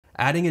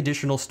Adding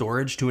additional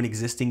storage to an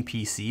existing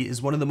PC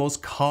is one of the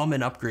most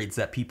common upgrades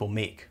that people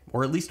make,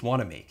 or at least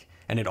want to make.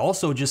 And it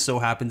also just so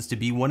happens to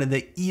be one of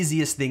the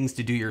easiest things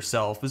to do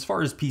yourself as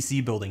far as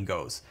PC building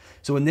goes.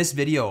 So in this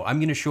video, I'm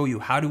going to show you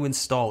how to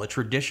install a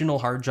traditional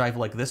hard drive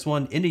like this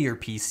one into your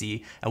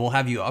PC, and we'll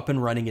have you up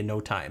and running in no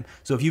time.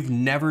 So if you've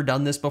never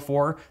done this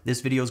before, this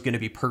video is going to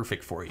be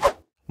perfect for you.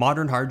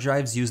 Modern hard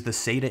drives use the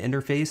SATA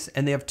interface,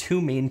 and they have two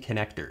main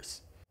connectors.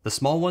 The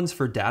small ones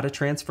for data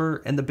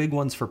transfer and the big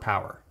ones for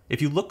power.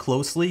 If you look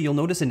closely, you'll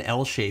notice an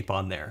L shape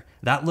on there.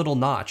 That little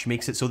notch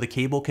makes it so the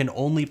cable can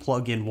only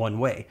plug in one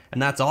way.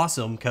 And that's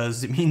awesome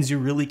because it means you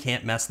really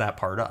can't mess that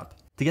part up.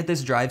 To get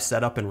this drive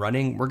set up and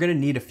running, we're going to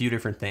need a few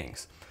different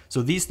things.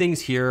 So these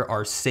things here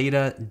are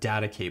SATA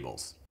data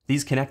cables.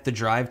 These connect the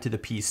drive to the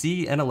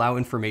PC and allow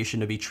information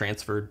to be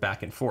transferred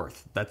back and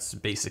forth. That's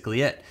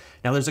basically it.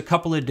 Now there's a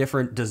couple of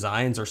different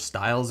designs or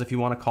styles, if you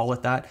want to call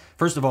it that.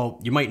 First of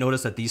all, you might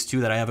notice that these two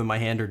that I have in my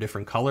hand are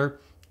different color.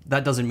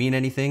 That doesn't mean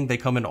anything. They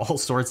come in all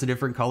sorts of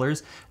different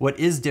colors. What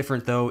is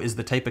different though is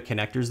the type of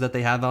connectors that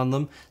they have on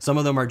them. Some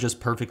of them are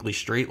just perfectly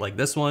straight like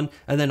this one,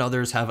 and then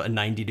others have a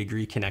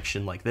 90-degree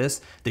connection like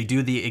this. They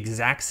do the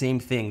exact same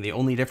thing. The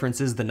only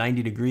difference is the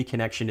 90-degree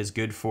connection is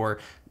good for,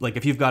 like,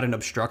 if you've got an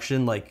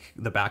obstruction like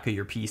the back of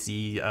your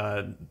PC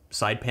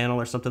side panel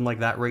or something like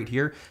that right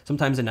here.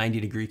 Sometimes a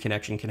 90-degree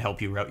connection can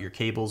help you route your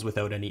cables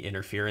without any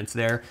interference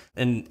there.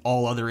 In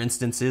all other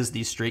instances,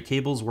 these straight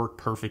cables work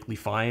perfectly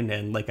fine,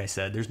 and like I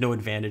said, there's no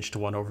advantage to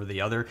one over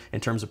the other in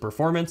terms of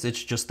performance.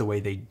 It's just the way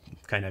they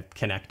kind of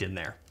connect in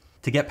there.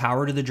 To get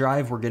power to the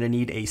drive, we're going to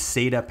need a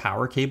SATA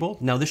power cable.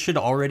 Now this should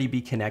already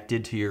be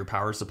connected to your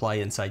power supply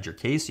inside your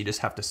case. You just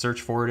have to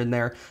search for it in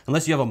there.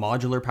 Unless you have a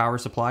modular power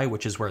supply,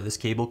 which is where this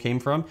cable came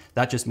from,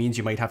 that just means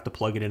you might have to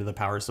plug it into the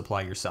power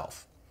supply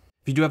yourself.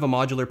 If you do have a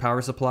modular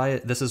power supply,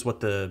 this is what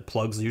the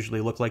plugs usually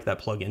look like that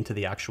plug into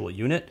the actual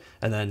unit.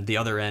 And then the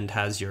other end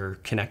has your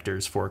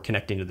connectors for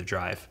connecting to the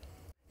drive.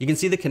 You can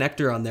see the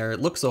connector on there. It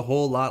looks a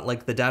whole lot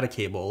like the data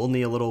cable,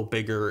 only a little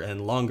bigger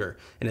and longer.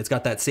 And it's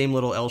got that same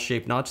little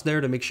L-shaped notch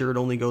there to make sure it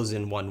only goes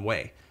in one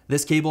way.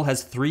 This cable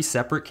has 3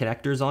 separate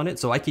connectors on it,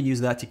 so I can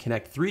use that to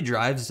connect 3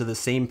 drives to the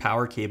same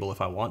power cable if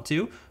I want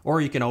to,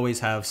 or you can always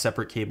have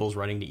separate cables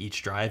running to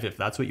each drive if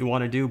that's what you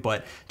want to do.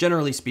 But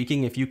generally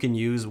speaking, if you can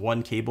use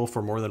one cable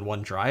for more than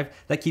one drive,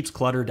 that keeps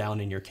clutter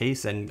down in your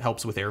case and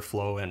helps with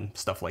airflow and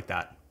stuff like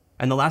that.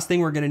 And the last thing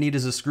we're going to need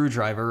is a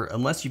screwdriver,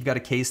 unless you've got a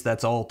case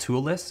that's all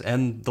toolless,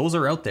 and those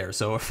are out there.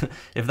 So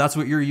if that's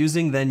what you're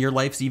using, then your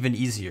life's even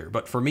easier.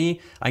 But for me,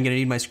 I'm going to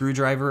need my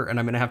screwdriver, and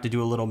I'm going to have to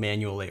do a little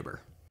manual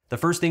labor. The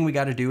first thing we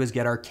got to do is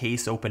get our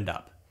case opened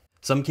up.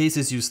 Some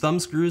cases use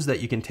thumb screws that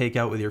you can take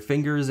out with your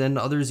fingers, and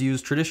others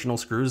use traditional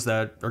screws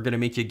that are going to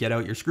make you get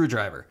out your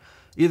screwdriver.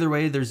 Either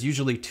way, there's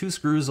usually 2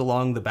 screws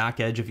along the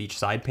back edge of each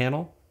side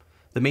panel.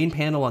 The main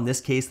panel on this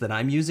case that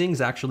I'm using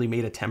is actually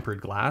made of tempered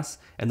glass,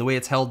 and the way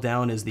it's held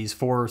down is these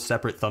 4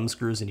 separate thumb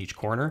screws in each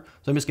corner.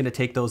 So I'm just going to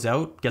take those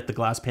out, get the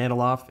glass panel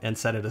off, and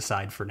set it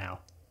aside for now.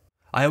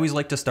 I always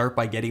like to start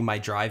by getting my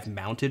drive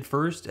mounted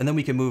first, and then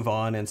we can move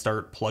on and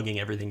start plugging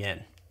everything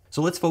in.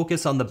 So let's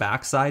focus on the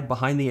back side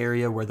behind the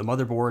area where the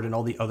motherboard and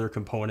all the other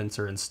components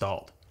are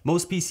installed.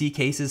 Most PC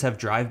cases have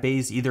drive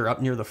bays either up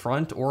near the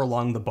front or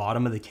along the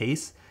bottom of the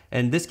case,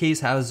 and this case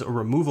has a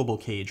removable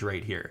cage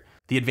right here.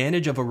 The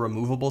advantage of a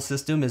removable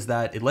system is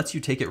that it lets you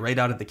take it right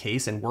out of the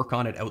case and work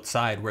on it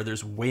outside where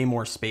there's way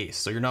more space.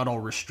 So you're not all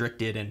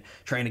restricted and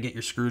trying to get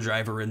your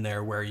screwdriver in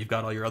there where you've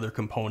got all your other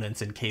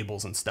components and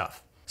cables and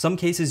stuff. Some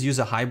cases use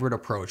a hybrid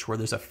approach where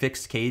there's a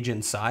fixed cage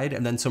inside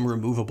and then some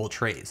removable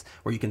trays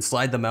where you can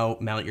slide them out,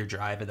 mount your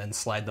drive, and then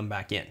slide them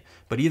back in.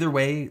 But either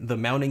way, the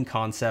mounting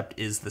concept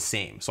is the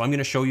same. So I'm going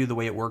to show you the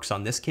way it works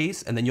on this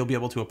case, and then you'll be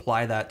able to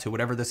apply that to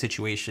whatever the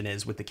situation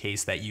is with the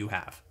case that you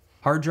have.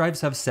 Hard drives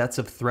have sets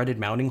of threaded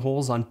mounting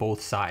holes on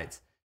both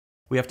sides.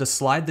 We have to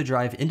slide the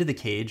drive into the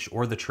cage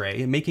or the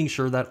tray, making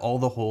sure that all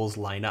the holes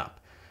line up.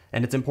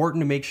 And it's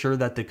important to make sure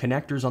that the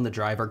connectors on the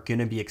drive are going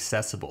to be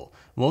accessible.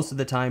 Most of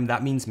the time,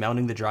 that means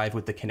mounting the drive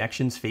with the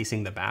connections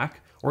facing the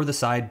back or the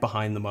side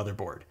behind the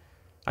motherboard.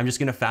 I'm just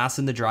going to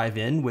fasten the drive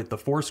in with the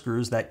 4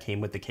 screws that came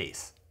with the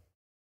case.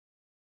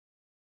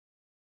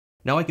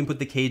 Now I can put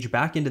the cage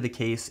back into the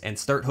case and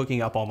start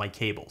hooking up all my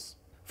cables.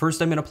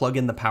 First, I'm going to plug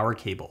in the power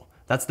cable.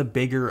 That's the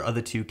bigger of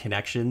the 2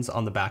 connections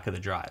on the back of the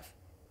drive.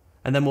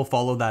 And then we'll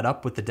follow that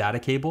up with the data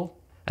cable.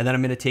 And then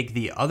I'm going to take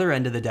the other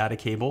end of the data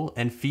cable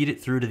and feed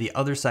it through to the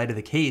other side of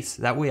the case.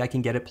 That way I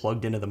can get it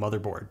plugged into the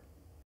motherboard.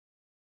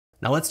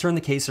 Now let's turn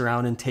the case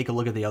around and take a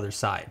look at the other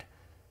side.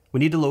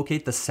 We need to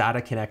locate the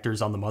SATA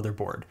connectors on the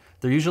motherboard.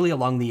 They're usually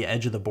along the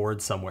edge of the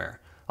board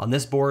somewhere. On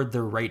this board,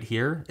 they're right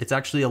here. It's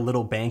actually a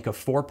little bank of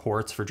 4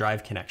 ports for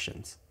drive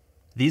connections.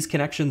 These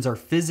connections are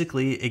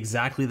physically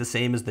exactly the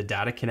same as the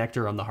data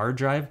connector on the hard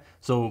drive,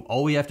 so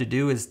all we have to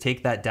do is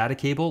take that data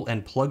cable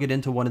and plug it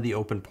into one of the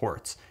open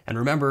ports. And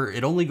remember,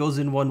 it only goes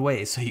in one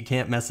way, so you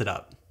can't mess it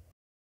up.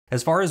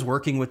 As far as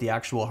working with the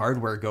actual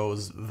hardware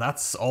goes,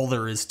 that's all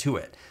there is to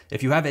it.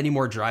 If you have any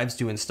more drives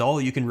to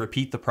install, you can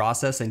repeat the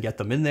process and get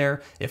them in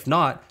there. If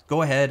not,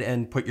 go ahead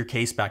and put your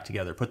case back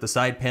together. Put the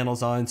side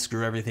panels on,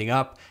 screw everything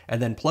up, and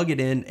then plug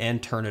it in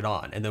and turn it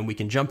on. And then we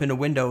can jump into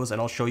Windows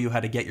and I'll show you how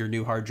to get your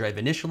new hard drive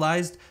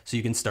initialized so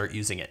you can start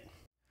using it.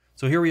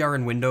 So here we are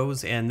in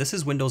Windows, and this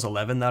is Windows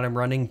 11 that I'm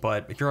running,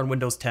 but if you're on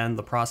Windows 10,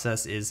 the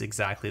process is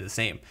exactly the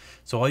same.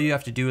 So all you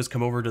have to do is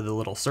come over to the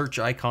little search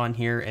icon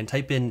here and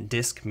type in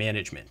disk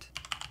management.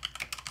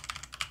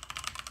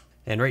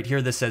 And right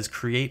here, this says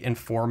create and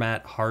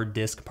format hard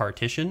disk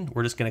partition.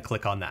 We're just gonna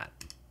click on that.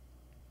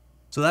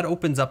 So that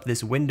opens up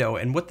this window,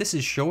 and what this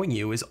is showing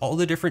you is all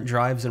the different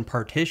drives and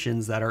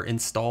partitions that are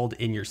installed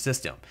in your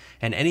system.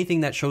 And anything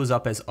that shows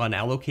up as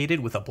unallocated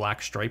with a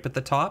black stripe at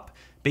the top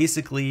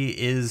basically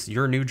is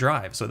your new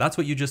drive. So that's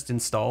what you just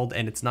installed,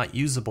 and it's not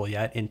usable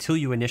yet until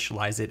you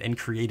initialize it and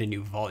create a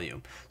new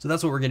volume. So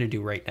that's what we're gonna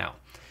do right now.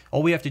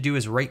 All we have to do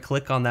is right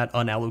click on that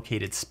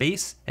unallocated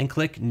space and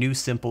click New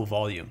Simple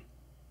Volume.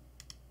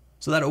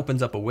 So that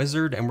opens up a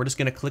wizard, and we're just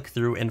gonna click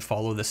through and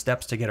follow the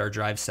steps to get our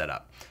drive set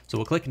up. So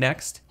we'll click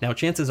next. Now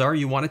chances are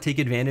you wanna take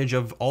advantage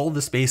of all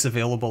the space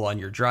available on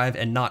your drive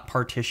and not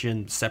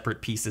partition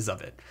separate pieces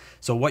of it.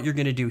 So what you're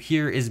gonna do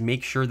here is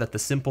make sure that the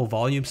simple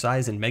volume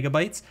size in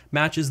megabytes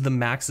matches the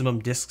maximum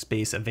disk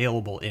space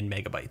available in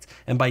megabytes.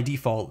 And by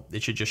default,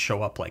 it should just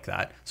show up like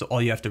that. So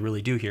all you have to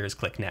really do here is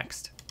click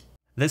next.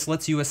 This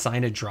lets you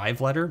assign a drive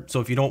letter. So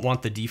if you don't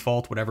want the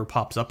default, whatever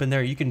pops up in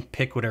there, you can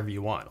pick whatever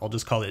you want. I'll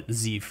just call it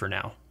Z for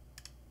now.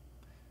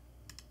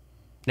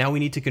 Now we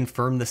need to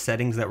confirm the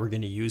settings that we're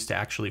going to use to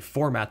actually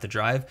format the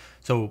drive.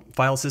 So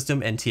file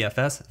system and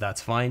TFS, that's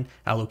fine.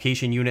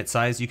 Allocation unit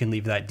size, you can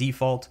leave that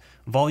default.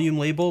 Volume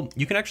label,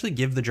 you can actually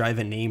give the drive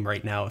a name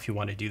right now if you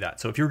want to do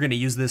that. So if you're going to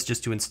use this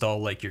just to install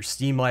like your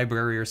Steam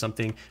library or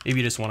something,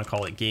 maybe you just want to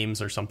call it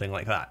games or something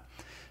like that.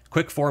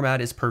 Quick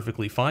format is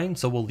perfectly fine,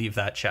 so we'll leave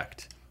that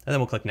checked. And then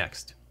we'll click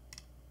next.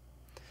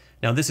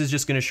 Now this is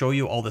just going to show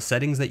you all the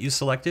settings that you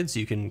selected, so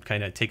you can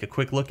kind of take a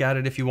quick look at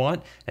it if you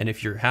want. And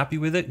if you're happy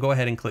with it, go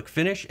ahead and click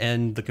finish,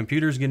 and the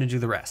computer is going to do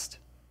the rest.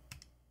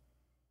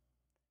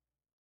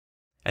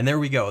 And there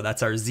we go,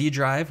 that's our Z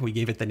drive. We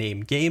gave it the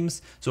name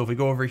Games. So if we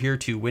go over here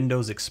to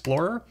Windows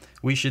Explorer,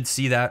 we should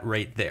see that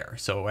right there.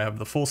 So I have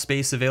the full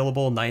space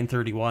available,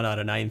 931 out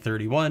of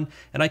 931,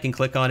 and I can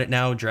click on it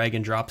now, drag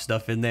and drop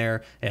stuff in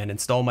there, and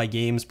install my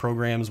games,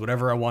 programs,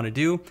 whatever I want to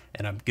do,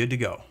 and I'm good to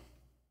go.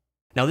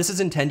 Now this is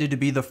intended to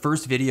be the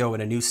first video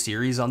in a new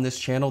series on this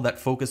channel that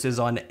focuses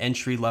on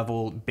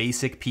entry-level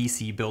basic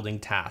PC building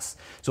tasks.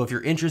 So if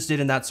you're interested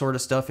in that sort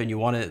of stuff and you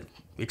want to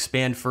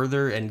expand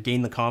further and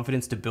gain the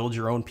confidence to build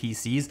your own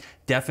PCs,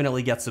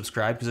 definitely get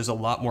subscribed because there's a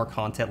lot more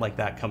content like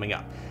that coming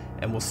up.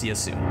 And we'll see you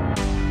soon.